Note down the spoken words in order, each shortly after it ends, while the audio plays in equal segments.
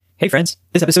Hey friends,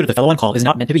 this episode of The Fellow on Call is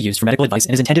not meant to be used for medical advice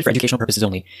and is intended for educational purposes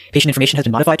only. Patient information has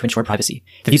been modified to ensure privacy.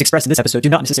 The views expressed in this episode do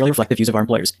not necessarily reflect the views of our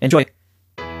employers. Enjoy!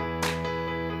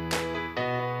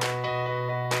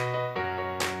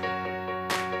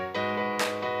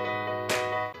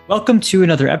 Welcome to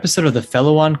another episode of The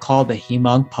Fellow on Call, the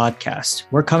Hem-Onc podcast.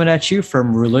 We're coming at you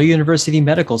from Rouleau University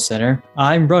Medical Center.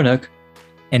 I'm Ronak.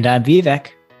 And I'm Vivek.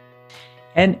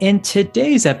 And in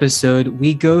today's episode,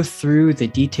 we go through the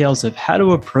details of how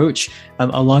to approach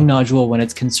a lung nodule when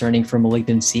it's concerning for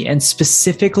malignancy. And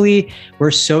specifically,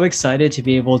 we're so excited to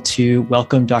be able to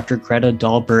welcome Dr. Greta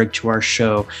Dahlberg to our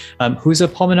show, who's a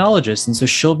pulmonologist. And so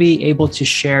she'll be able to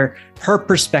share her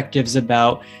perspectives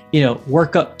about,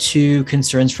 work up to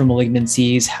concerns for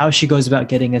malignancies, how she goes about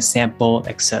getting a sample,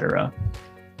 etc.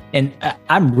 And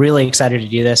I'm really excited to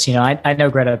do this. I know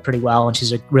Greta pretty well, and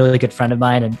she's a really good friend of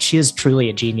mine, and she is truly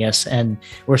a genius. And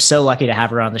we're so lucky to have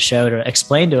her on the show to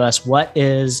explain to us what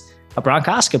is a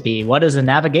bronchoscopy, what is a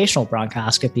navigational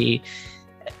bronchoscopy,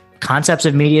 concepts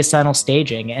of mediastinal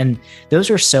staging. And those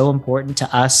are so important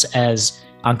to us as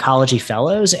oncology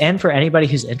fellows and for anybody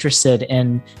who's interested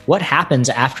in what happens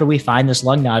after we find this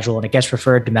lung nodule and it gets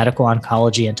referred to medical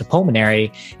oncology and to pulmonary,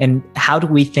 and how do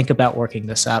we think about working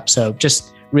this up. So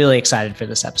just really excited for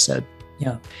this episode.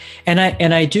 Yeah. And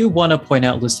I do want to point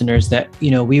out, listeners, that,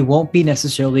 we won't be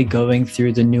necessarily going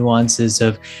through the nuances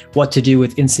of what to do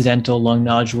with incidental lung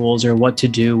nodules or what to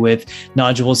do with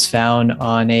nodules found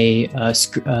on a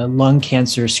lung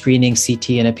cancer screening CT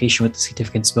in a patient with a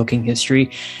significant smoking history.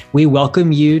 We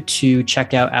welcome you to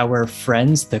check out our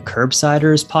friends, the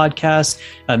Curbsiders podcast.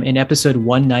 In episode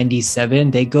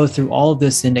 197, they go through all of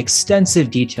this in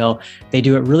extensive detail. They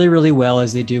do it really, really well,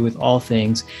 as they do with all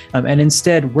things. And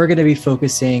instead, we're going to be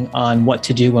focusing on what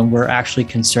to do when we're actually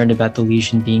concerned about the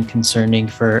lesion being concerning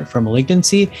for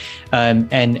malignancy,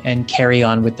 and carry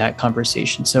on with that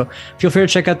conversation. So feel free to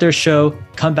check out their show,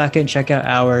 come back and check out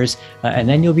ours, and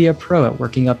then you'll be a pro at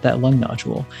working up that lung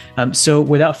nodule. So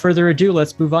without further ado,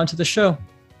 let's move on to the show.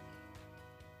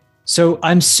 So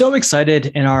I'm so excited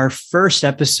in our first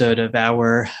episode of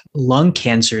our lung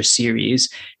cancer series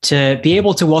to be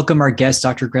able to welcome our guest,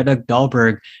 Dr. Greta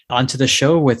Dahlberg, onto the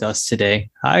show with us today.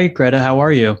 Hi, Greta. How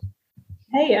are you?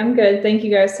 Hey, I'm good. Thank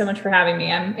you guys so much for having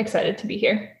me. I'm excited to be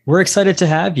here. We're excited to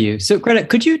have you. So Greta,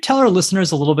 could you tell our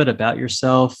listeners a little bit about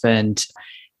yourself? And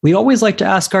we always like to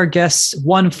ask our guests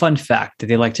one fun fact that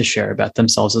they like to share about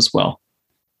themselves as well.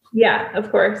 Yeah,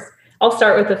 of course. I'll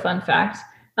start with a fun fact.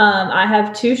 I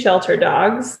have two shelter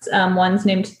dogs. One's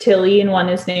named Tilly and one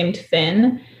is named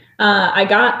Finn. I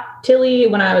got Tilly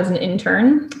when I was an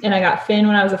intern, and I got Finn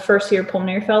when I was a first-year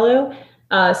pulmonary fellow.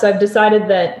 So I've decided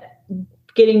that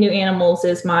getting new animals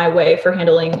is my way for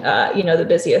handling, the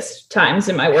busiest times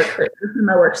in my work career,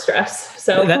 my work stress.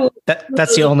 So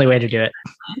that's the only way to do it.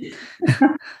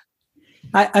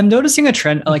 I'm noticing a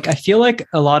trend. I feel like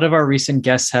a lot of our recent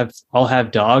guests all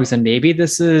have dogs, and maybe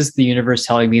this is the universe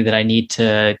telling me that I need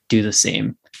to do the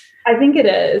same. I think it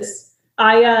is.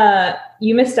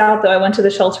 You missed out though. I went to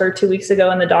the shelter 2 weeks ago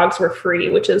and the dogs were free,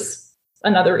 which is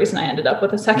another reason I ended up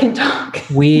with a second dog.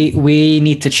 We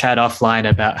need to chat offline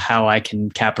about how I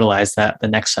can capitalize that the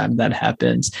next time that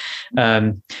happens.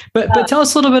 But tell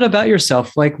us a little bit about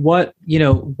yourself. What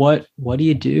do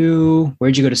you do?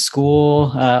 Where'd you go to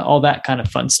school? All that kind of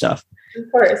fun stuff.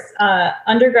 Of course.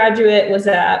 Undergraduate was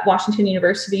at Washington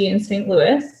University in St.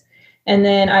 Louis. And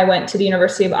then I went to the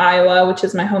University of Iowa, which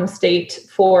is my home state,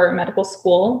 for medical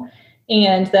school.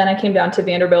 And then I came down to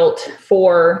Vanderbilt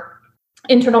for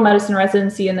internal medicine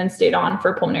residency, and then stayed on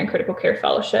for pulmonary critical care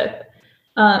fellowship.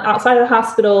 Outside of the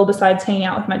hospital, besides hanging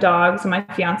out with my dogs and my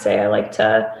fiance, I like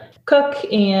to cook,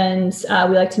 and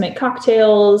we like to make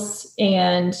cocktails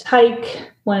and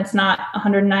hike when it's not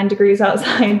 109 degrees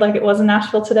outside like it was in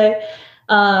Nashville today.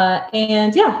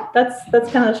 And yeah, that's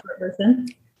kind of the short version.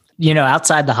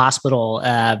 Outside the hospital,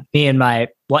 me and my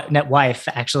wife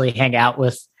actually hang out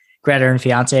with Greta and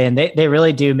fiance, and they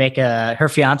really do her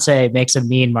fiance makes a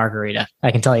mean margarita. I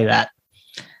can tell you that.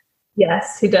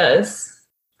 Yes, he does.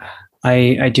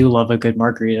 I do love a good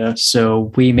margarita,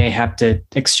 so we may have to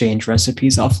exchange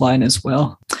recipes offline as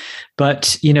well.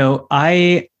 But,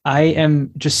 I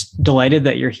am just delighted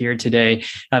that you're here today.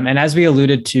 And as we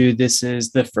alluded to, this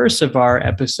is the first of our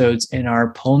episodes in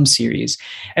our poem series.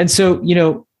 And so,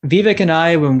 Vivek and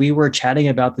I, when we were chatting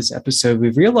about this episode,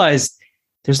 we realized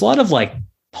there's a lot of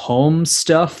poem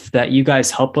stuff that you guys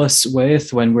help us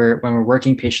with when we're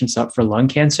working patients up for lung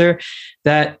cancer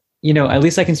that at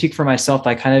least I can speak for myself.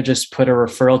 I kind of just put a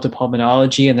referral to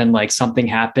pulmonology, and then like something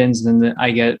happens, and then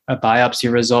I get a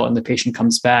biopsy result and the patient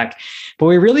comes back. But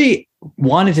we really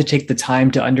wanted to take the time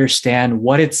to understand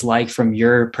what it's like from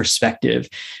your perspective.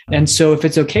 And so if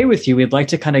it's okay with you, we'd like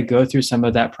to kind of go through some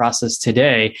of that process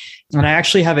today. And I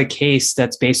actually have a case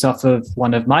that's based off of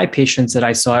one of my patients that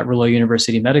I saw at Rulo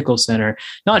University Medical Center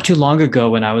not too long ago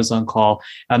when I was on call,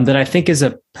 that I think is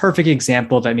a perfect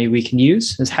example that maybe we can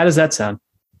use. How does that sound?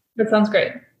 That sounds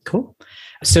great. Cool.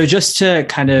 So just to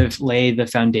kind of lay the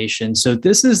foundation. So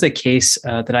this is the case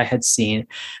that I had seen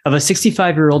of a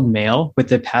 65-year-old male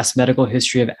with a past medical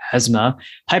history of asthma,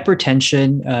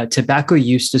 hypertension, tobacco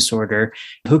use disorder,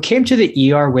 who came to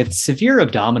the ER with severe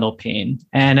abdominal pain.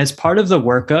 And as part of the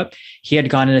workup, he had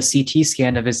gotten a CT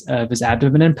scan of his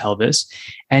abdomen and pelvis.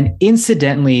 And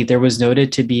incidentally, there was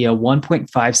noted to be a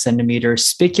 1.5 centimeter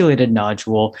spiculated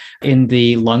nodule in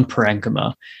the lung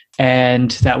parenchyma.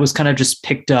 And that was kind of just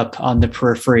picked up on the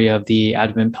periphery of the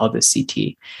abdomen pelvis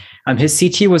CT. His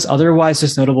CT was otherwise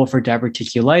just notable for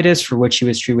diverticulitis, for which he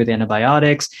was treated with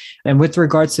antibiotics. And with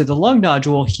regards to the lung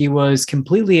nodule, he was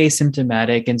completely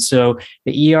asymptomatic. And so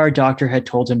the ER doctor had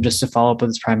told him just to follow up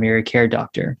with his primary care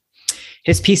doctor.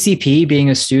 His PCP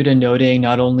being astute and noting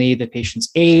not only the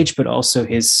patient's age, but also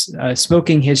his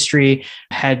smoking history,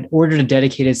 had ordered a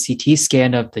dedicated CT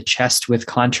scan of the chest with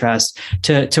contrast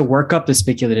to work up the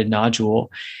spiculated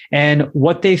nodule. And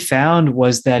what they found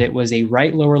was that it was a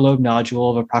right lower lobe nodule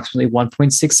of approximately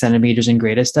 1.6 centimeters in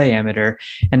greatest diameter.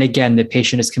 And again, the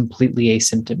patient is completely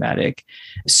asymptomatic.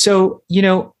 So,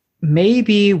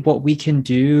 maybe what we can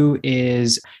do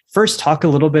is first talk a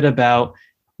little bit about,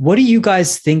 what do you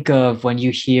guys think of when you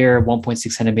hear 1.6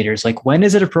 centimeters? Like, when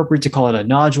is it appropriate to call it a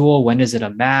nodule? When is it a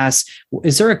mass?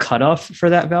 Is there a cutoff for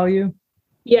that value?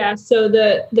 Yeah, so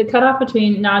the cutoff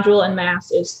between nodule and mass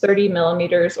is 30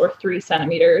 millimeters or 3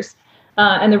 centimeters.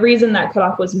 And the reason that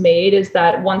cutoff was made is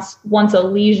that once a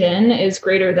lesion is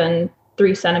greater than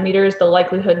 3 centimeters, the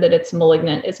likelihood that it's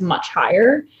malignant is much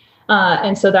higher.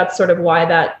 And so that's sort of why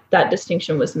that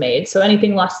distinction was made. So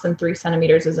anything less than 3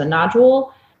 centimeters is a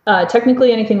nodule.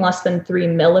 Technically, anything less than 3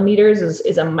 millimeters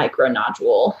is a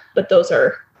micronodule, but those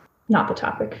are not the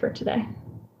topic for today.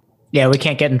 Yeah, we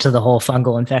can't get into the whole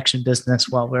fungal infection business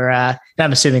while we're, I'm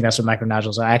assuming that's what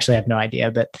micronodules are. I actually have no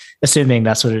idea, but assuming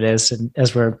that's what it is. And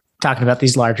as we're talking about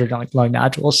these larger lung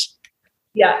nodules.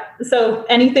 Yeah. So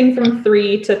anything from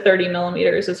 3 to 30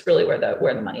 millimeters is really where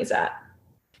the money's at.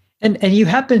 And you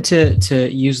happen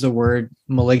to use the word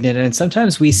malignant, and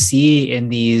sometimes we see in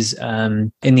these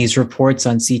reports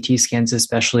on CT scans,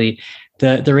 especially,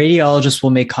 the radiologist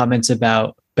will make comments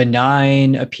about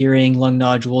benign appearing lung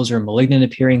nodules or malignant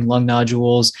appearing lung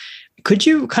nodules. Could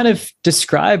you kind of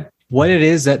describe what it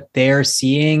is that they're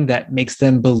seeing that makes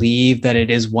them believe that it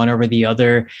is one over the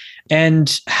other?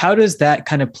 And how does that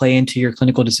kind of play into your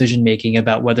clinical decision making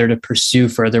about whether to pursue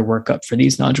further workup for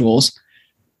these nodules?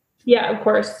 Yeah, of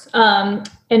course.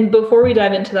 And before we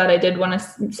dive into that, I did want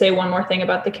to say one more thing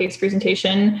about the case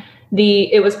presentation.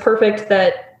 It was perfect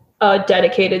that a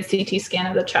dedicated CT scan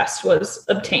of the chest was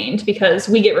obtained, because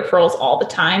we get referrals all the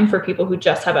time for people who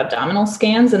just have abdominal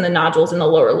scans and the nodules in the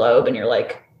lower lobe. And you're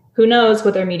like, who knows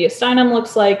what their mediastinum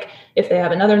looks like, if they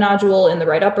have another nodule in the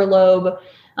right upper lobe.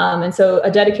 And so a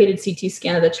dedicated CT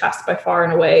scan of the chest by far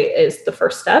and away is the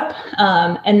first step.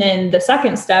 And then the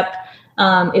second step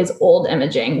is old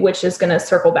imaging, which is going to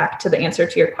circle back to the answer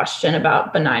to your question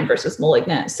about benign versus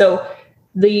malignant. So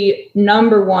the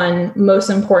number one most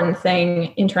important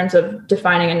thing in terms of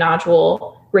defining a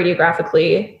nodule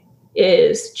radiographically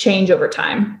is change over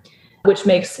time, which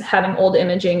makes having old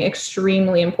imaging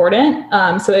extremely important.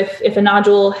 So if a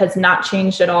nodule has not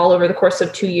changed at all over the course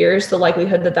of 2 years, the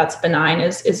likelihood that that's benign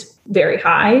is very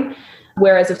high.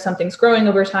 Whereas if something's growing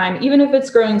over time, even if it's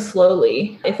growing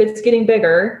slowly, if it's getting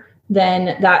bigger,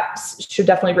 then that should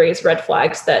definitely raise red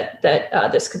flags that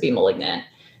this could be malignant.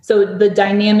 So the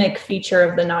dynamic feature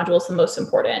of the nodule is the most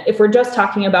important. If we're just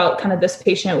talking about kind of this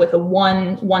patient with a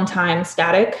one-time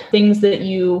static, things that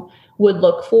you would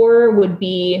look for would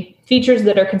be features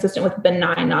that are consistent with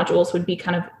benign nodules, would be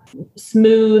kind of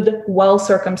smooth,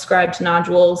 well-circumscribed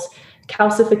nodules.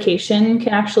 Calcification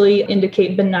can actually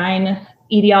indicate benign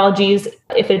etiologies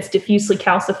if it's diffusely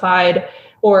calcified,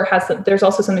 or there's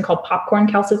also something called popcorn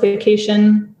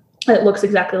calcification. It looks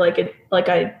exactly like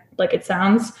it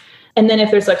sounds. And then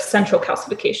if there's like central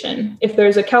calcification, if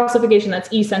there's a calcification that's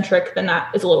eccentric, then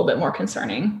that is a little bit more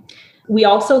concerning. We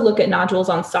also look at nodules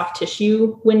on soft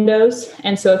tissue windows.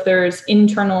 And so if there's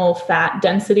internal fat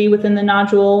density within the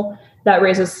nodule, that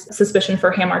raises suspicion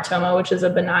for hamartoma, which is a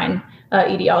benign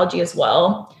etiology as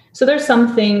well. So there's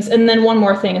some things. And then one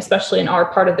more thing, especially in our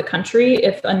part of the country,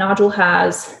 if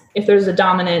there's a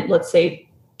dominant, let's say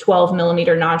 12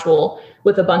 millimeter nodule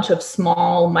with a bunch of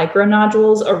small micro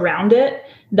nodules around it,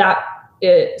 that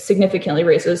it significantly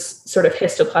raises sort of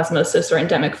histoplasmosis or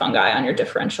endemic fungi on your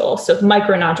differential. So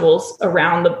micronodules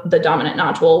around the dominant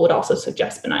nodule would also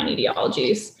suggest benign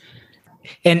etiologies.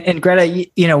 And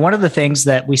Greta, one of the things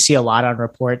that we see a lot on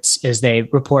reports is they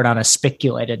report on a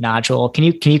spiculated nodule. Can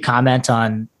you comment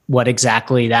on what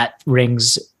exactly that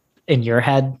rings in your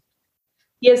head?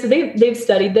 Yeah, so they've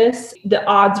studied this. The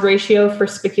odds ratio for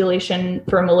spiculation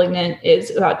for a malignant is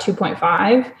about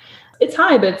 2.5. It's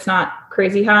high, but it's not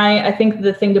crazy high. I think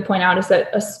the thing to point out is that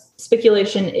a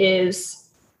spiculation is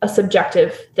a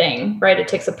subjective thing, right? It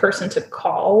takes a person to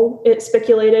call it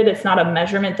spiculated. It's not a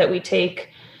measurement that we take.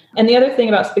 And the other thing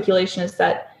about spiculation is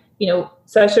that,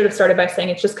 so I should have started by saying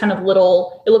it's just kind of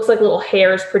it looks like little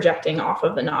hairs projecting off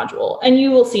of the nodule. And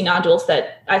you will see nodules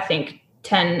that I think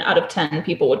 10 out of 10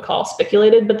 people would call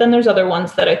spiculated, but then there's other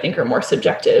ones that I think are more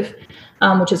subjective,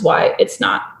 which is why it's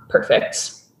not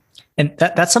perfect. And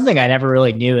that's something I never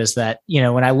really knew, is that,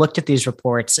 when I looked at these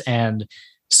reports and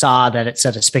saw that it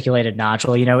said a spiculated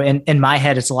nodule, in my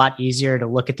head, it's a lot easier to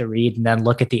look at the read and then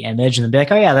look at the image and then be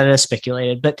like, oh yeah, that is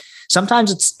spiculated. But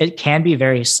sometimes it can be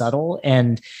very subtle.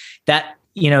 And that,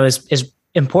 is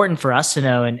important for us to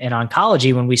know in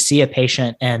oncology. When we see a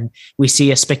patient and we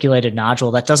see a spiculated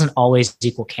nodule, that doesn't always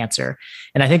equal cancer.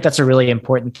 And I think that's a really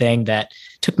important thing that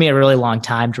took me a really long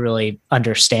time to really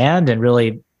understand and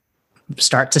really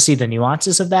start to see the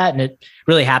nuances of that. And it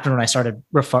really happened when I started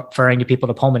referring to people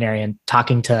to pulmonary and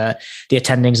talking to the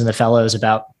attendings and the fellows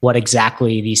about what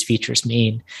exactly these features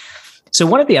mean. So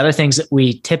one of the other things that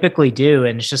we typically do,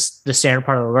 and it's just the standard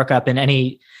part of the workup in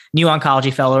any new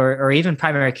oncology fellow or even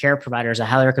primary care providers, I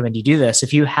highly recommend you do this.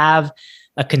 If you have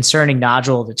a concerning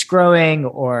nodule that's growing,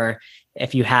 or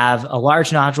if you have a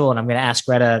large nodule, and I'm going to ask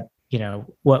Greta,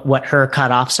 what her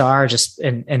cutoffs are just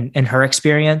in her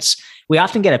experience, we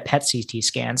often get a PET CT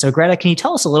scan. So Greta, can you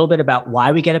tell us a little bit about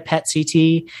why we get a PET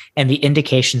CT and the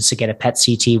indications to get a PET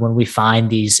CT when we find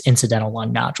these incidental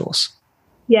lung nodules?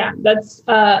 Yeah, that's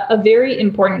a very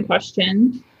important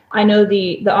question. I know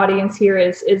the audience here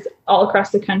is all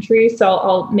across the country, so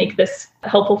I'll make this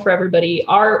helpful for everybody.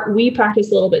 We practice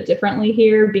a little bit differently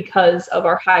here because of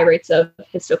our high rates of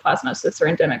histoplasmosis or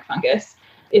endemic fungus.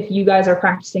 If you guys are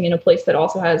practicing in a place that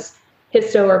also has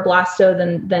histo or blasto,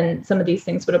 then some of these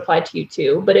things would apply to you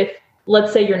too. But if,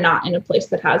 let's say, you're not in a place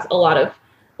that has a lot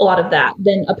of that,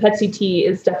 then a PET CT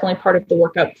is definitely part of the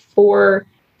workup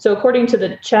so according to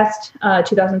the CHEST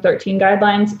 2013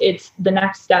 guidelines, it's the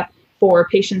next step for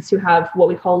patients who have what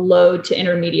we call low to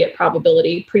intermediate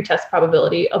probability, pretest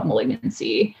probability of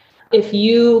malignancy. If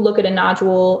you look at a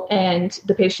nodule and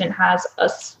the patient has a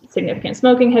significant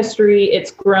smoking history, it's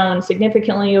grown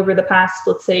significantly over the past,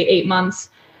 let's say, 8 months,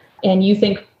 and you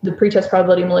think the pretest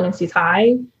probability of malignancy is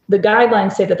high, the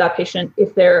guidelines say that patient,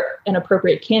 if they're an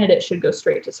appropriate candidate, should go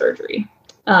straight to surgery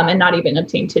and not even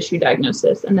obtain tissue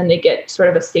diagnosis. And then they get sort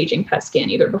of a staging PET scan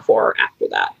either before or after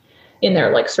that in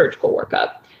their surgical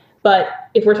workup. But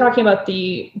if we're talking about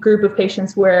the group of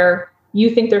patients where you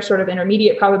think they're sort of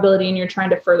intermediate probability and you're trying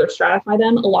to further stratify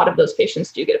them, a lot of those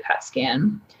patients do get a PET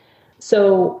scan.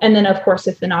 So, and then of course,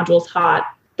 if the nodule's hot,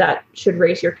 that should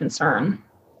raise your concern.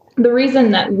 The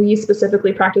reason that we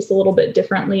specifically practice a little bit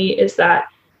differently is that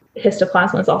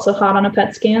histoplasma is also hot on a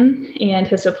PET scan, and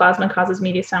histoplasma causes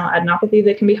mediastinal adenopathy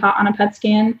that can be hot on a PET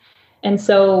scan. And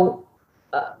so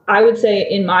I would say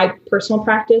in my personal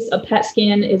practice, a PET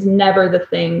scan is never the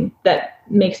thing that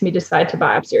makes me decide to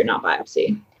biopsy or not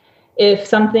biopsy. If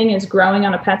something is growing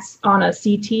on a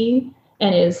CT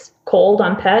and is cold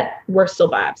on PET, we're still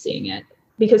biopsying it,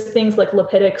 because things like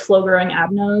lipidic slow growing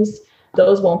adenos,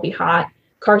 those won't be hot.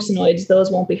 Carcinoids, those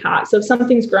won't be hot. So if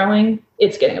something's growing,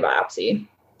 it's getting a biopsy,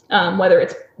 whether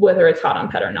it's hot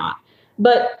on PET or not.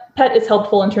 But PET is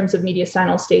helpful in terms of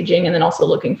mediastinal staging and then also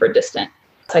looking for distant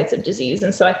sites of disease.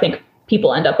 And so I think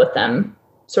people end up with them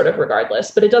sort of regardless,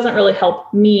 but it doesn't really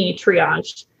help me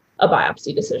triage a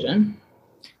biopsy decision.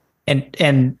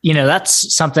 And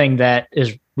that's something that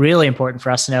is really important for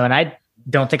us to know. And I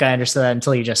don't think I understood that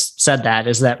until you just said that,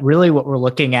 is that really what we're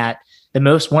looking at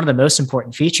one of the most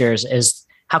important features is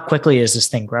how quickly is this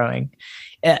thing growing?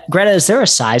 Greta, is there a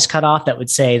size cutoff that would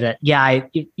say that,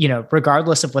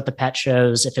 regardless of what the PET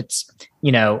shows, if it's,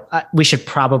 we should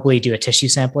probably do a tissue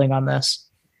sampling on this?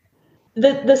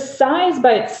 The size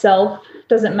by itself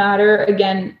doesn't matter.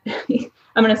 Again,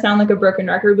 I'm going to sound like a broken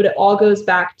record, but it all goes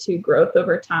back to growth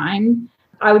over time.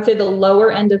 I would say the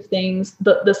lower end of things,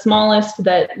 the smallest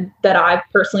that I've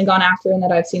personally gone after and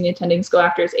that I've seen the attendings go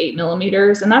after is 8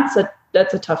 millimeters. And that's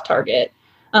a tough target.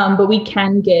 But we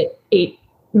can get 8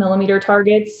 millimeter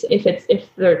targets if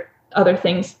there other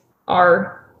things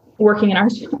are working in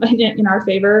our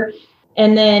favor.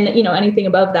 And then, anything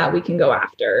above that we can go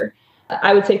after.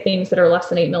 I would say things that are less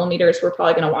than 8 millimeters, we're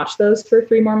probably going to watch those for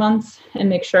 3 more months and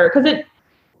make sure, because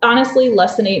honestly,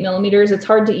 less than 8 millimeters, it's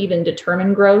hard to even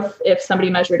determine growth. If somebody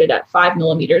measured it at 5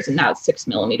 millimeters and now it's 6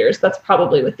 millimeters, that's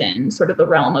probably within sort of the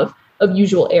realm of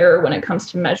usual error when it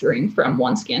comes to measuring from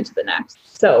one scan to the next.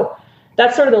 So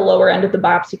that's sort of the lower end of the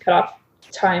biopsy cutoff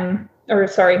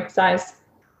size.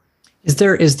 Is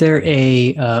there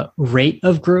a rate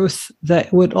of growth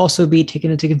that would also be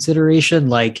taken into consideration?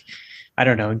 Like, I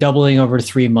don't know, doubling over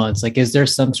 3 months. Like, is there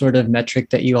some sort of metric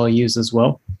that you all use as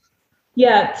well?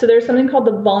 Yeah, so there's something called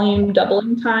the volume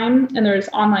doubling time, and there's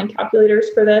online calculators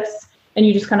for this. And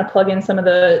you just kind of plug in some of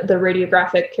the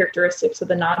radiographic characteristics of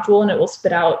the nodule, and it will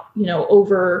spit out,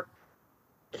 over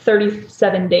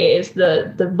 37 days,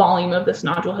 the volume of this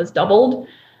nodule has doubled.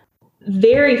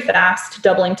 Very fast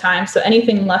doubling time. So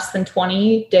anything less than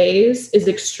 20 days is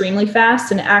extremely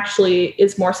fast and actually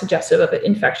is more suggestive of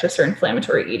infectious or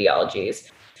inflammatory etiologies.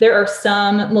 There are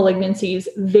some malignancies,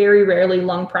 very rarely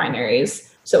lung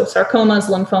primaries. So sarcomas,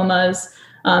 lymphomas,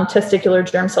 testicular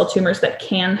germ cell tumors that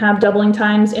can have doubling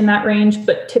times in that range.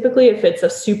 But typically, if it's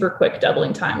a super quick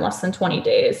doubling time, less than 20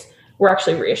 days, we're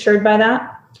actually reassured by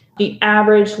that. The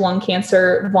average lung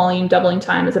cancer volume doubling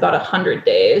time is about 100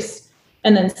 days.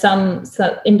 And then some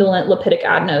indolent lipidic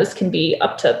adenos can be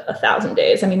up to 1,000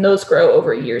 days. I mean, those grow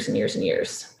over years and years and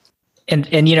years. And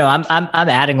I'm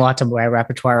adding a lot to my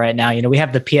repertoire right now. We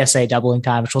have the PSA doubling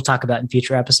time, which we'll talk about in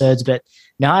future episodes. But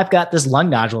now I've got this lung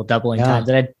nodule doubling time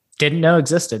that I didn't know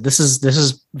existed. This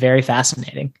is very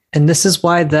fascinating. And this is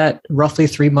why that roughly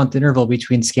 3-month interval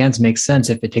between scans makes sense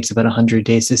if it takes about 100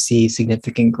 days to see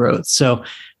significant growth. So,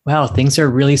 wow, things are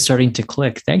really starting to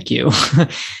click. Thank you.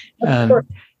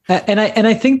 And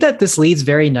I think that this leads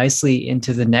very nicely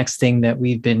into the next thing that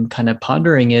we've been kind of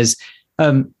pondering is,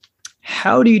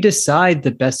 how do you decide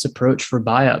the best approach for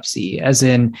biopsy? As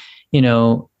in,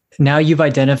 now you've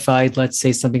identified, let's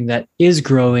say, something that is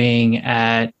growing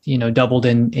at, doubled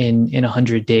in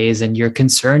 100 days, and you're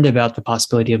concerned about the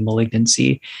possibility of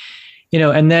malignancy.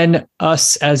 And then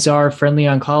us as our friendly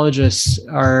oncologists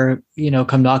are,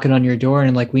 come knocking on your door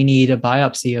and like, we need a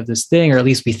biopsy of this thing, or at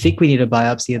least we think we need a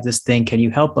biopsy of this thing. Can you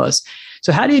help us?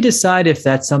 So how do you decide if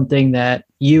that's something that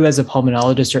you as a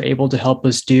pulmonologist are able to help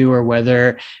us do, or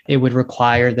whether it would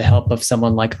require the help of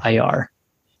someone like IR?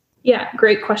 Yeah,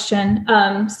 great question.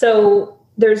 So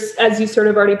there's, as you sort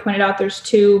of already pointed out, there's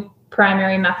 2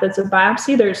 primary methods of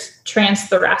biopsy. There's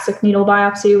transthoracic needle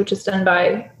biopsy, which is done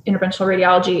by interventional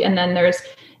radiology. And then there's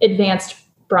advanced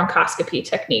bronchoscopy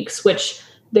techniques, which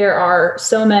there are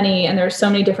so many, and there's so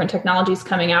many different technologies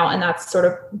coming out, and that's sort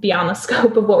of beyond the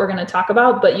scope of what we're going to talk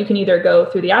about. But you can either go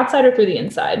through the outside or through the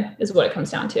inside is what it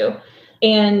comes down to.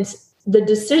 And the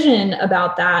decision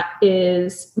about that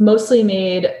is mostly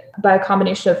made by a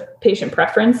combination of patient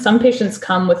preference. Some patients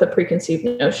come with a preconceived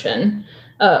notion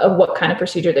of what kind of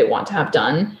procedure they want to have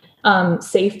done,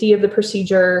 safety of the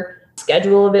procedure,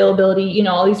 schedule availability,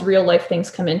 all these real life things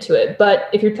come into it. But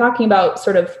if you're talking about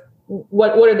sort of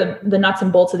what are the nuts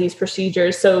and bolts of these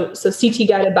procedures, so CT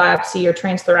guided biopsy or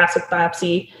transthoracic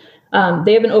biopsy,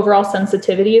 they have an overall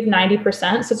sensitivity of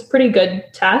 90%. So it's a pretty good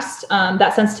test.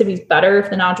 That sensitivity is better if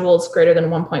the nodule is greater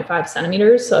than 1.5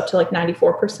 centimeters, so up to like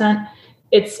 94%.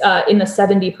 It's in the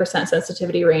 70%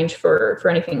 sensitivity range for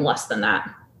anything less than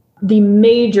that. The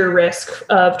major risk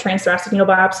of transthoracic needle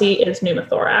biopsy is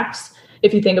pneumothorax.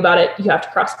 If you think about it, you have to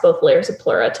cross both layers of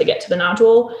pleura to get to the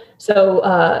nodule.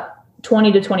 So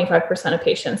 20 to 25% of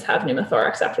patients have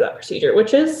pneumothorax after that procedure,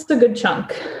 which is a good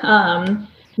chunk.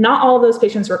 Not all of those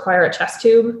patients require a chest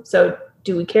tube. So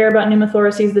do we care about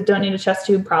pneumothoraces that don't need a chest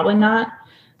tube? Probably not.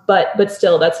 But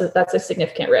still, that's a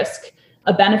significant risk.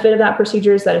 A benefit of that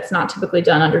procedure is that it's not typically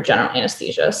done under general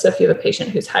anesthesia. So if you have a patient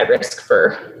who's high risk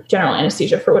for general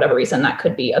anesthesia for whatever reason, that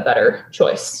could be a better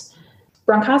choice.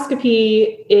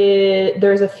 Bronchoscopy,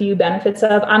 there's a few benefits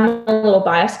of. I'm a little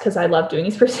biased because I love doing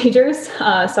these procedures.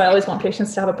 So I always want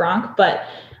patients to have a bronch. But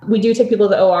we do take people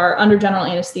to the OR under general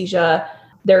anesthesia.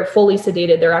 They're fully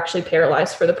sedated. They're actually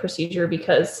paralyzed for the procedure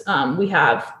because we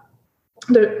have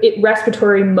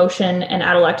respiratory motion and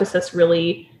atelectasis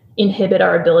really inhibit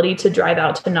our ability to drive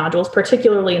out to nodules,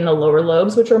 particularly in the lower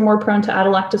lobes, which are more prone to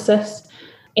atelectasis.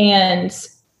 And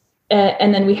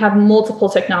then we have multiple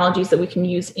technologies that we can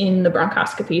use in the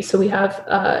bronchoscopy. So we have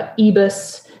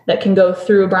EBUS that can go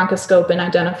through a bronchoscope and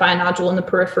identify a nodule in the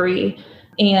periphery.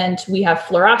 And we have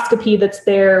fluoroscopy that's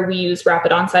there. We use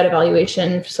rapid on-site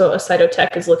evaluation. So a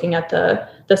cytotech is looking at the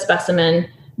specimen.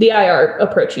 The IR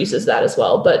approach uses that as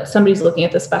well, but somebody's looking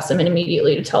at the specimen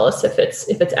immediately to tell us if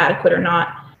it's adequate or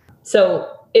not.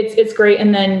 So it's great.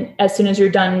 And then as soon as you're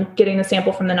done getting the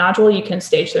sample from the nodule, you can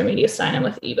stage their mediastinum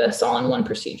with EBUS all in one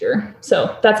procedure.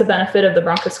 So that's a benefit of the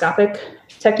bronchoscopic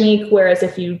technique. Whereas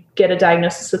if you get a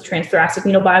diagnosis with transthoracic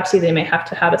needle biopsy, they may have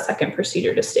to have a second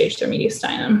procedure to stage their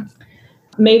mediastinum.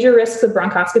 Major risks of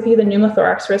bronchoscopy, the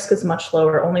pneumothorax risk is much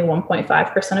lower, only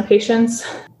 1.5% of patients.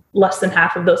 Less than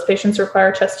half of those patients require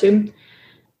a chest tube.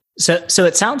 So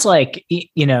it sounds like,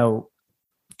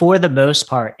 for the most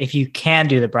part, if you can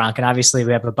do the bronch, and obviously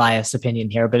we have a biased opinion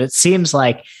here, but it seems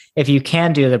like if you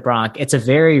can do the bronch, it's a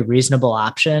very reasonable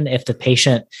option if the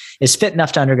patient is fit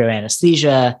enough to undergo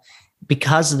anesthesia,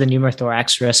 because of the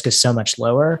pneumothorax risk is so much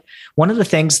lower. One of the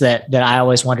things that I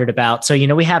always wondered about, so,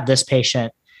 we have this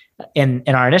patient in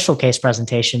our initial case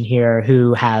presentation here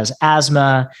who has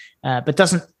asthma, but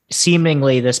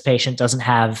seemingly this patient doesn't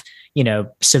have,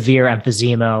 severe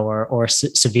emphysema or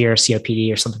severe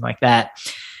COPD or something like that.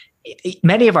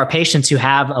 Many of our patients who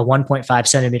have a 1.5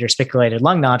 centimeter spiculated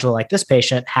lung nodule, like this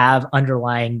patient, have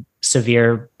underlying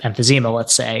severe emphysema,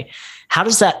 let's say. How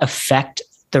does that affect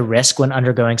the risk when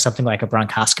undergoing something like a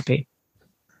bronchoscopy?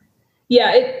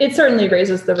 Yeah, it certainly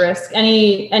raises the risk.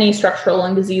 Any structural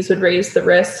lung disease would raise the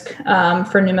risk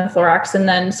for pneumothorax. And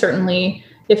then certainly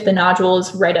if the nodule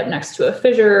is right up next to a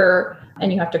fissure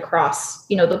and you have to cross,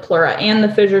 the pleura and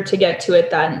the fissure to get to it,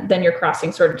 then you're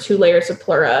crossing sort of two layers of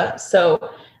pleura.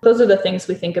 So those are the things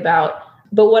we think about.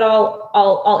 But what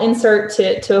I'll insert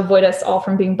to avoid us all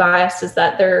from being biased is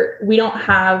that we don't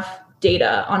have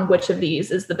data on which of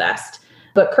these is the best.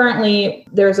 But currently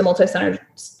there's a multi-center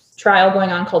trial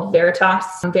going on called Veritas.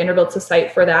 Vanderbilt's a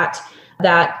site for that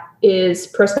is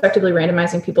prospectively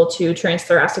randomizing people to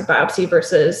transthoracic biopsy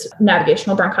versus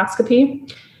navigational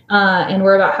bronchoscopy. And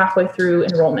we're about halfway through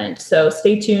enrollment. So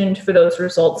stay tuned for those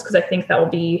results, because I think that will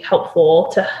be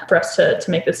helpful for us to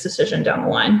make this decision down the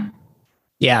line.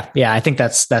 Yeah, I think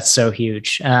that's so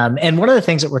huge. And one of the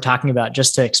things that we're talking about,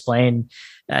 just to explain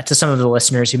to some of the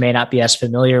listeners who may not be as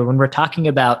familiar, when we're talking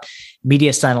about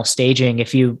mediastinal staging,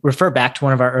 if you refer back to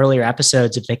one of our earlier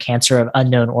episodes of the cancer of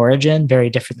unknown origin, very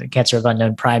different than cancer of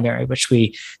unknown primary, which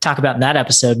we talk about in that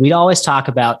episode, we'd always talk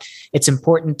about it's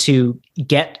important to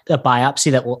get a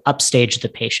biopsy that will upstage the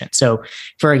patient. So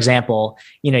for example,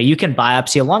 you can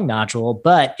biopsy a lung nodule,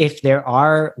 but if there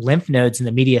are lymph nodes in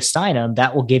the mediastinum,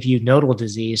 that will give you nodal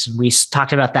disease. And we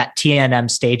talked about that TNM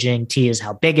staging. T is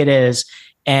how big it is.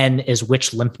 N is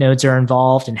which lymph nodes are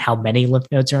involved and how many lymph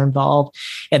nodes are involved.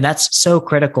 And that's so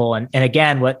critical. And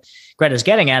again, what Greta's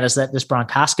getting at is that this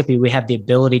bronchoscopy, we have the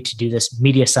ability to do this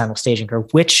mediastinal staging, or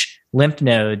which lymph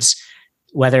nodes,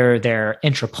 whether they're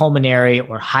intrapulmonary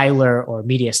or hilar or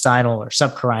mediastinal or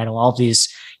subcarinal, all these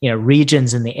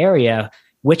regions in the area,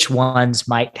 which ones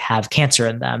might have cancer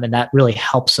in them. And that really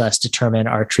helps us determine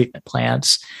our treatment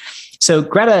plans. So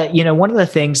Greta, one of the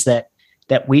things that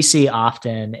we see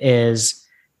often is,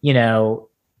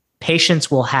 patients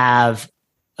will have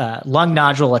a lung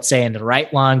nodule, let's say in the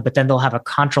right lung, but then they'll have a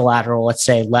contralateral, let's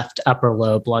say left upper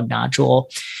lobe lung nodule.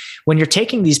 When you're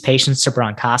taking these patients to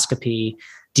bronchoscopy,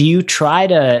 do you try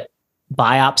to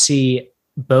biopsy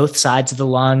both sides of the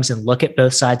lungs and look at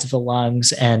both sides of the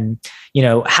lungs? And,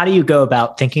 how do you go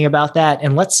about thinking about that?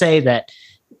 And let's say that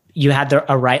you had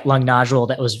a right lung nodule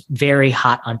that was very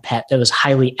hot on PET, that was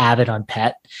highly avid on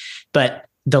PET, but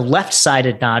the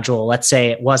left-sided nodule, let's say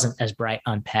it wasn't as bright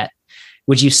on PET.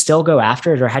 Would you still go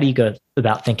after it, or how do you go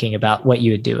about thinking about what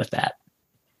you would do with that?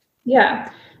 Yeah,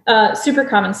 super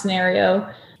common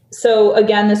scenario. So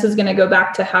again, this is going to go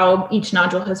back to how each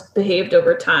nodule has behaved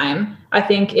over time. I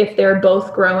think if they're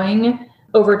both growing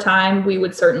over time, we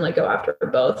would certainly go after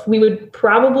both. We would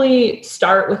probably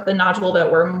start with the nodule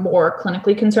that we're more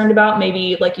clinically concerned about.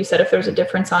 Maybe, like you said, if there's a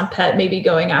difference on PET, maybe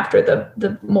going after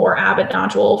the more avid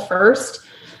nodule first.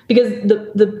 Because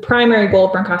the primary goal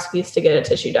of bronchoscopy is to get a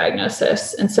tissue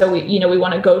diagnosis. And so we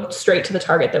want to go straight to the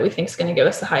target that we think is going to give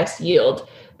us the highest yield.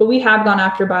 But we have gone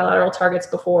after bilateral targets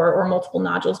before, or multiple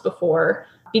nodules before,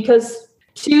 because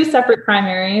two separate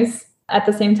primaries at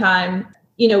the same time,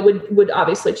 would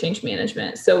obviously change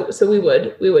management. So we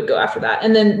would go after that.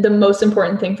 And then the most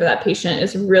important thing for that patient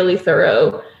is really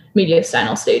thorough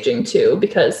mediastinal staging too,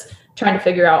 because trying to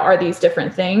figure out, are these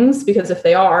different things? Because if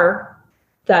they are,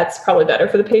 that's probably better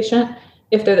for the patient.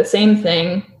 If they're the same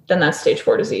thing, then that's stage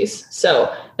 4 disease.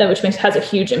 So that has a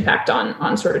huge impact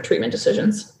on sort of treatment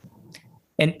decisions.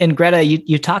 And Greta,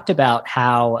 you talked about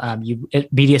how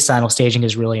mediastinal staging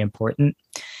is really important.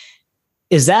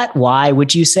 Is that why,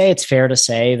 would you say it's fair to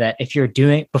say that if you're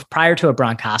doing prior to a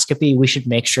bronchoscopy, we should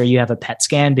make sure you have a PET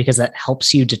scan because that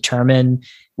helps you determine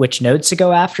which nodes to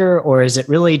go after? Or is it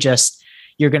really just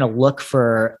you're going to look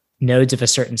for nodes of a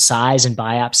certain size and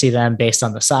biopsy them based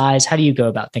on the size? How do you go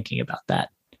about thinking about that?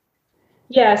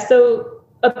 Yeah, so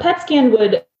a PET scan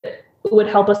would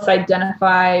help us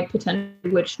identify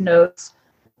potentially which nodes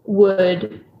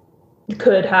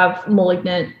could have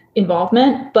malignant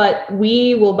involvement, but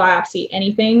we will biopsy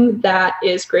anything that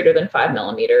is greater than 5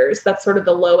 millimeters. That's sort of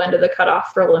the low end of the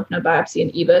cutoff for lymph node biopsy in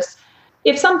EBUS.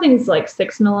 If something's like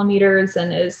 6 millimeters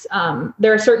and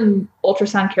there are certain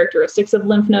ultrasound characteristics of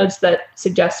lymph nodes that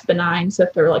suggest benign. So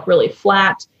if they're like really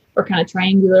flat or kind of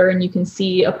triangular and you can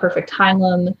see a perfect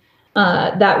hilum,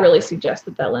 that really suggests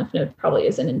that lymph node probably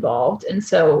isn't involved. And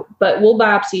so, but we'll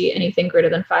biopsy anything greater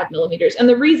than 5 millimeters. And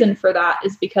the reason for that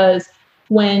is because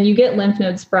when you get lymph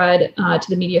node spread to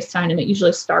the mediastinum, it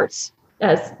usually starts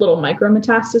as little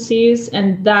micrometastases,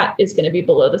 and that is going to be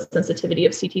below the sensitivity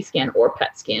of CT scan or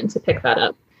PET scan to pick that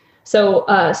up. So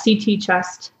CT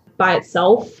chest by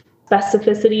itself,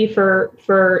 specificity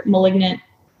for malignant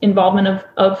involvement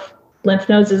of lymph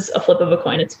nodes is a flip of a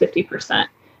coin. It's 50%,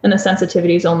 and the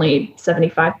sensitivity is only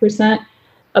 75%.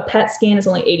 A PET scan is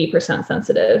only 80%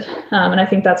 sensitive. And I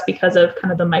think that's because of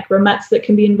kind of the micromets that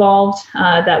can be involved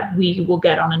that we will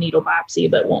get on a needle biopsy,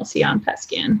 but won't see on PET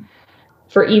scan.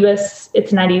 For EBUS,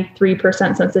 it's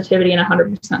 93% sensitivity and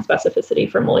 100% specificity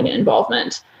for malignant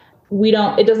involvement.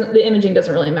 The imaging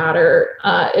doesn't really matter.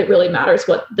 It really matters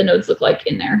what the nodes look like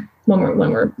in there when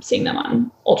we're seeing them on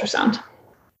ultrasound.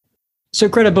 So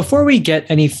Greta, before we get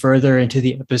any further into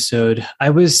the episode,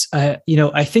 I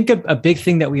think a big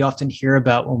thing that we often hear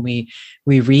about when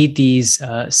we read these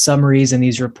summaries and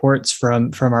these reports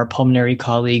from our pulmonary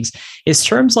colleagues is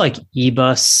terms like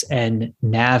EBUS and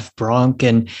NAV bronch.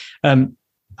 And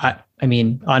I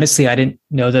mean, honestly, I didn't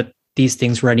know that these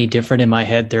things were any different in my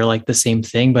head. They're like the same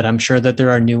thing, but I'm sure that there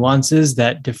are nuances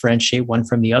that differentiate one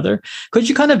from the other. Could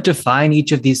you kind of define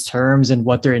each of these terms and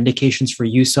what their indications for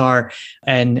use are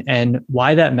and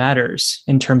why that matters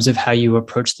in terms of how you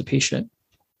approach the patient?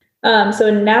 So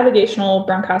navigational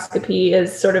bronchoscopy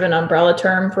is sort of an umbrella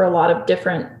term for a lot of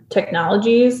different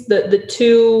technologies. The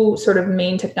two sort of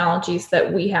main technologies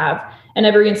that we have, and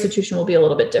every institution will be a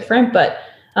little bit different, but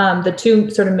the two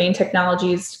sort of main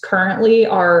technologies currently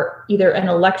are either an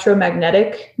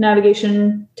electromagnetic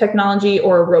navigation technology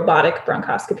or a robotic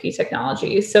bronchoscopy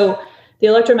technology. So the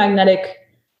electromagnetic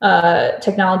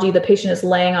technology, the patient is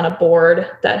laying on a board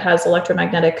that has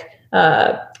electromagnetic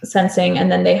sensing,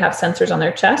 and then they have sensors on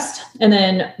their chest. And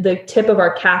then the tip of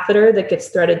our catheter that gets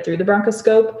threaded through the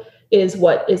bronchoscope is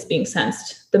what is being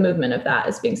sensed. The movement of that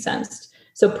is being sensed.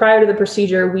 So prior to the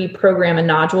procedure, we program a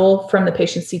nodule from the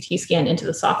patient's CT scan into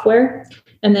the software.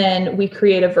 And then we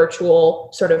create a virtual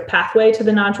sort of pathway to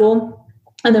the nodule.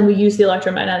 And then we use the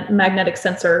electromagnetic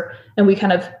sensor and we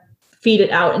kind of feed it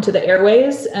out into the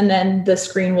airways. And then the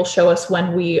screen will show us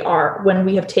when we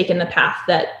have taken the path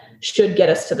that should get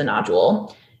us to the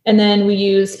nodule. And then we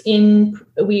use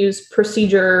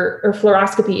procedure or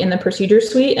fluoroscopy in the procedure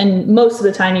suite. And most of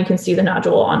the time you can see the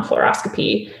nodule on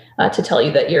fluoroscopy to tell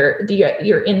you that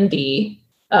you're in the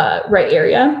right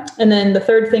area. And then the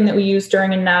third thing that we use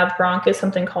during a NAV bronch is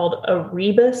something called a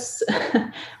rebus,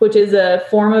 which is a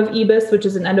form of EBUS, which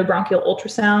is an endobronchial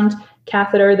ultrasound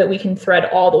catheter that we can thread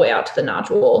all the way out to the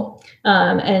nodule.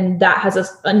 And that has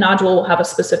a nodule will have a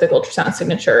specific ultrasound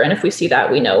signature. And if we see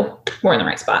that, we know we're in the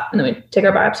right spot. And then we take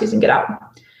our biopsies and get out.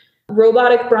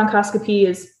 Robotic bronchoscopy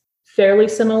is fairly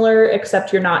similar,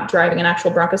 except you're not driving an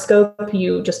actual bronchoscope.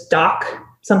 You just dock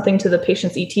something to the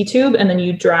patient's ET tube, and then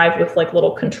you drive with like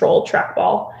little control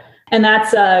trackball. And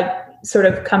that's sort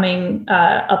of coming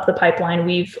up the pipeline.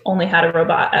 We've only had a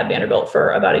robot at Vanderbilt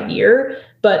for about a year,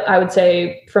 but I would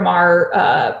say from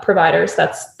our providers,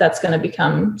 that's going to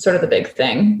become sort of the big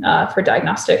thing for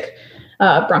diagnostic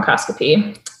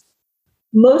bronchoscopy.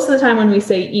 Most of the time when we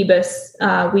say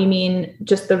EBUS, we mean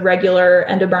just the regular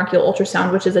endobronchial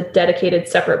ultrasound, which is a dedicated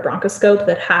separate bronchoscope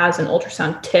that has an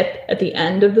ultrasound tip at the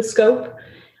end of the scope.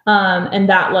 And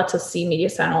that lets us see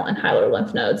mediastinal and hilar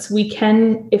lymph nodes. We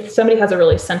can, if somebody has a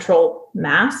really central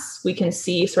mass, we can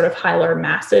see sort of hilar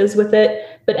masses with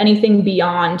it, but anything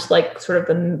beyond like sort of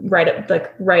the right at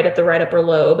the right upper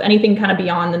lobe, anything kind of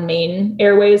beyond the main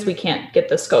airways, we can't get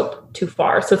the scope too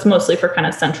far. So it's mostly for kind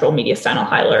of central mediastinal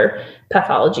hilar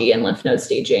pathology and lymph node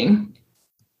staging.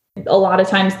 A lot of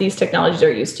times these technologies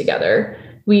are used together.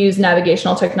 We use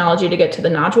navigational technology to get to the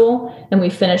nodule, and we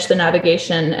finish the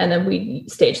navigation, and then we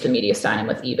stage the mediastinum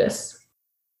with EBUS.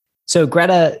 So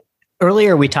Greta,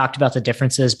 Earlier, we talked about the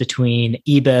differences between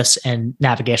EBUS and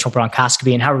navigational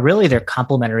bronchoscopy and how really they're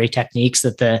complementary techniques,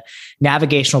 that the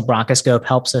navigational bronchoscope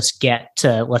helps us get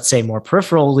to, let's say, more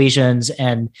peripheral lesions,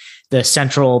 and the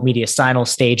central mediastinal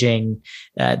staging,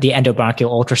 the endobronchial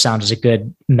ultrasound is a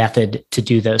good method to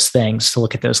do those things, to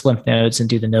look at those lymph nodes and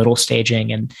do the nodal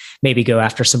staging and maybe go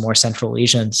after some more central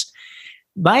lesions.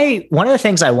 One of the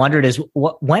things I wondered is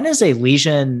when is a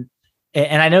lesion,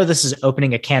 and I know this is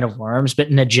opening a can of worms, but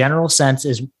in a general sense,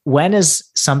 is when is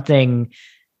something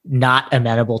not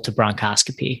amenable to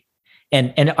bronchoscopy?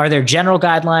 And are there general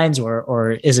guidelines,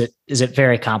 or is it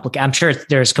very complicated? I'm sure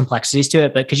there's complexities to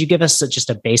it, but could you give us just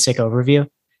a basic overview?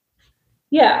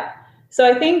 Yeah. So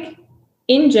I think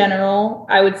in general,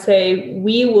 I would say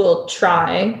we will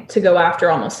try to go after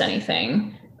almost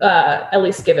anything, at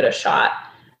least give it a shot.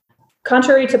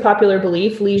 Contrary to popular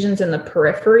belief, lesions in the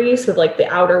periphery, so like the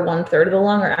outer 1/3 of the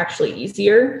lung, are actually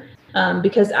easier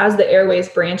because as the airways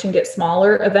branch and get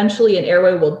smaller, eventually an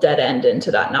airway will dead end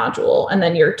into that nodule, and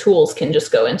then your tools can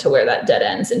just go into where that dead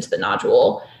ends into the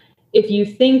nodule. If you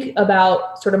think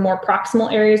about sort of more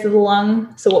proximal areas of the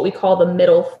lung, so what we call the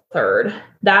middle third,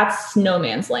 that's no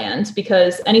man's land,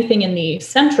 because anything in the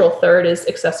central third is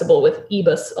accessible with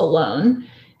EBUS alone.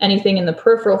 Anything in the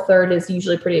peripheral third is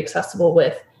usually pretty accessible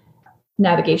with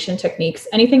navigation techniques.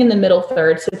 Anything in the middle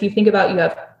third, so if you think about, you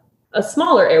have a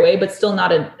smaller airway, but still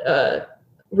not a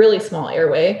really small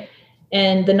airway,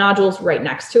 and the nodule's right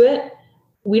next to it,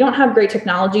 we don't have great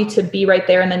technology to be right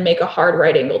there and then make a hard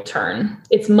right angle turn.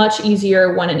 It's much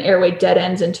easier when an airway dead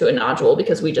ends into a nodule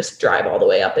because we just drive all the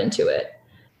way up into it.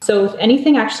 So if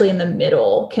anything actually in the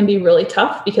middle can be really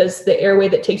tough, because the airway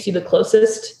that takes you the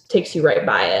closest takes you right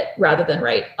by it rather than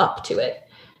right up to it.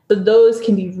 So those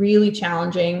can be really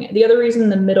challenging. The other reason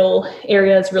the middle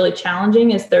area is really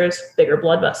challenging is there's bigger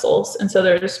blood vessels, and so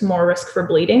there's more risk for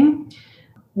bleeding.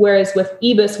 Whereas with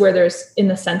EBUS, where there's in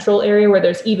the central area where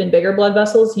there's even bigger blood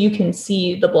vessels, you can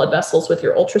see the blood vessels with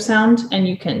your ultrasound and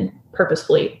you can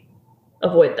purposefully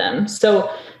avoid them. So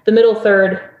the middle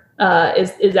third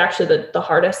is actually the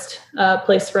hardest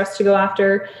place for us to go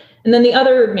after. And then the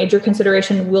other major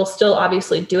consideration, we'll still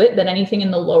obviously do it, but anything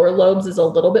in the lower lobes is a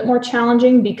little bit more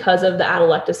challenging because of the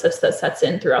atelectasis that sets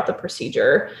in throughout the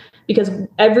procedure. Because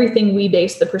everything we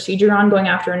base the procedure on going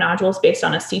after a nodule is based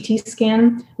on a CT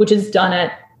scan, which is done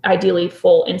at ideally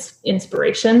full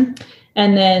inspiration.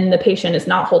 And then the patient is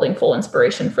not holding full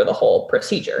inspiration for the whole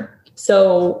procedure.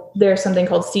 So there's something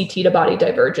called CT to body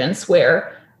divergence,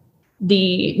 where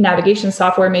the navigation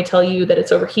software may tell you that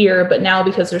it's over here, but now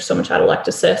because there's so much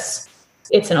atelectasis,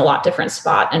 it's in a lot different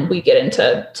spot, and we get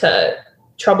into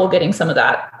trouble getting some of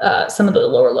the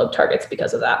lower lobe targets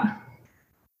because of that.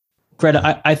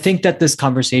 Greta, I think that this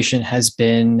conversation has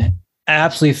been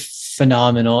absolutely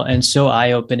phenomenal and so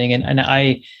eye-opening,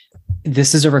 and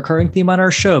this is a recurring theme on our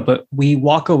show, but we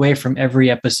walk away from every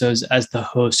episode as the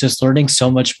host just learning so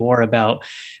much more about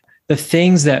the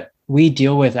things that we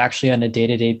deal with actually on a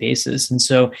day-to-day basis. And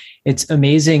so it's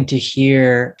amazing to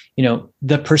hear,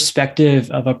 the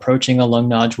perspective of approaching a lung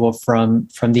nodule from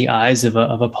the eyes of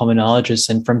a pulmonologist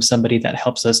and from somebody that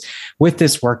helps us with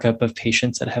this workup of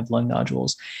patients that have lung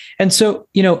nodules. And so,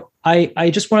 I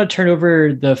just want to turn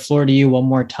over the floor to you one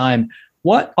more time.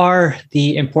 What are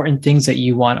the important things that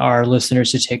you want our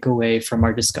listeners to take away from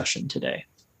our discussion today?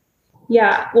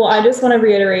 Yeah, well, I just want to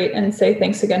reiterate and say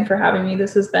thanks again for having me.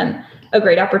 This has been a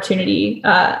great opportunity.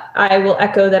 I will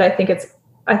echo that. I think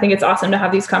it's awesome to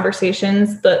have these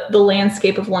conversations. The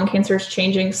landscape of lung cancer is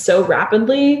changing so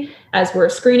rapidly as we're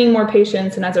screening more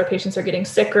patients and as our patients are getting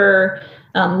sicker,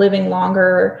 living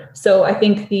longer. So I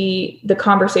think the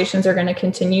conversations are going to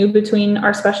continue between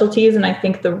our specialties. And I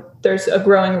think there's a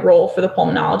growing role for the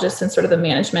pulmonologist in sort of the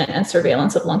management and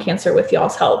surveillance of lung cancer with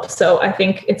y'all's help. So I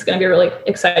think it's going to be a really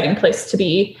exciting place to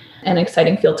be, an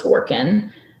exciting field to work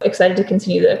in. Excited to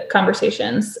continue the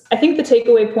conversations. I think the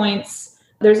takeaway points,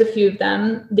 there's a few of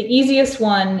them. The easiest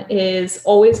one is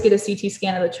always get a CT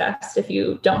scan of the chest if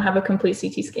you don't have a complete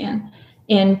CT scan.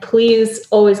 And please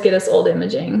always get us old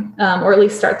imaging, or at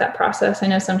least start that process. I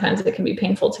know sometimes it can be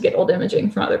painful to get old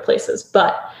imaging from other places,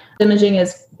 but imaging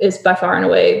is by far and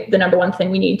away the number one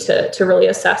thing we need to really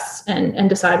assess and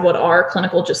decide what our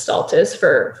clinical gestalt is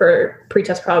for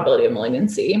pretest probability of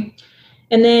malignancy.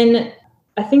 And then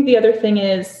I think the other thing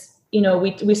is,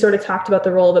 we sort of talked about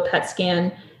the role of a PET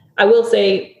scan. I will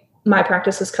say my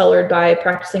practice is colored by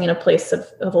practicing in a place of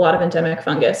a lot of endemic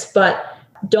fungus, but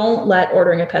don't let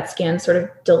ordering a PET scan sort of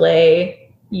delay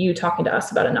you talking to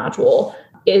us about a nodule.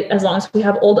 As long as we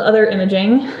have old other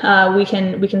imaging, we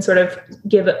can sort of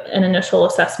give an initial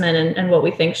assessment and what we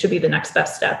think should be the next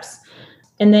best steps.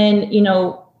 And then,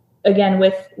 again,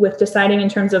 with deciding in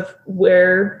terms of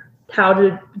how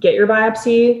to get your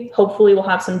biopsy, hopefully we'll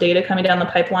have some data coming down the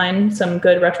pipeline, some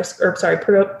good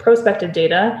prospective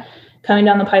data coming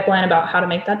down the pipeline about how to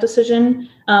make that decision.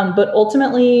 But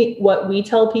ultimately, what we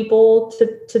tell people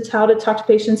to how to talk to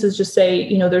patients is just say,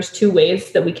 you know, there's two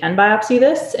ways that we can biopsy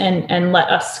this, and let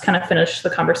us kind of finish the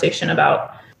conversation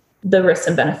about the risks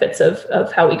and benefits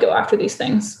of how we go after these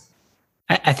things.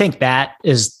 I think that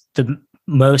is the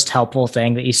most helpful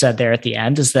thing that you said there at the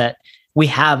end, is that we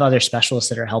have other specialists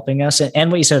that are helping us.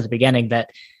 And what you said at the beginning,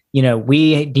 that, you know,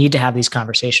 we need to have these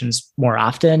conversations more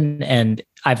often. And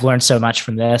I've learned so much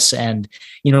from this. And,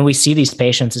 you know, when we see these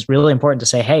patients, it's really important to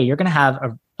say, hey, you're going to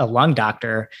have a lung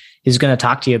doctor who's going to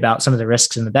talk to you about some of the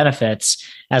risks and the benefits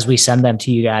as we send them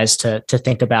to you guys to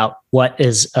think about what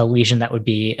is a lesion that would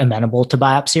be amenable to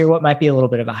biopsy or what might be a little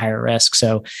bit of a higher risk.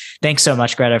 So thanks so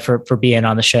much, Greta, for being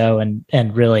on the show,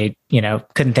 and really, you know,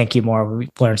 couldn't thank you more. We've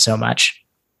learned so much.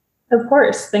 Of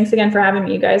course. Thanks again for having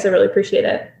me, you guys. I really appreciate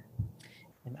it.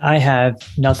 I have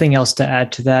nothing else to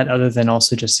add to that other than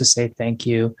also just to say thank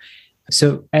you.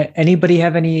 So anybody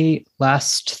have any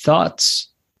last thoughts?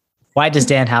 Why does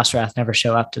Dan Houserath never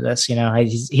show up to this? You know,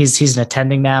 he's an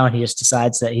attending now, and he just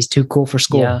decides that he's too cool for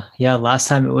school. Yeah. Last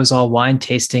time it was all wine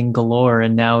tasting galore,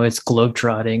 and now it's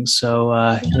globetrotting.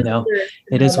 So, you know,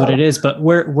 it is what it is. But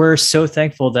we're so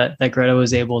thankful that Greta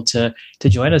was able to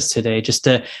join us today, just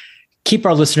to keep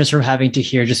our listeners from having to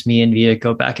hear just me and Via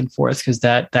go back and forth, because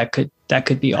that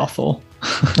could be awful.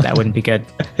 That wouldn't be good.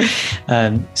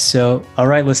 So, all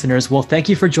right, listeners. Well, thank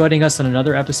you for joining us on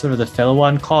another episode of the Fellow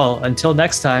on Call. Until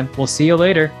next time, we'll see you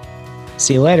later.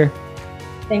 See you later.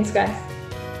 Thanks, guys.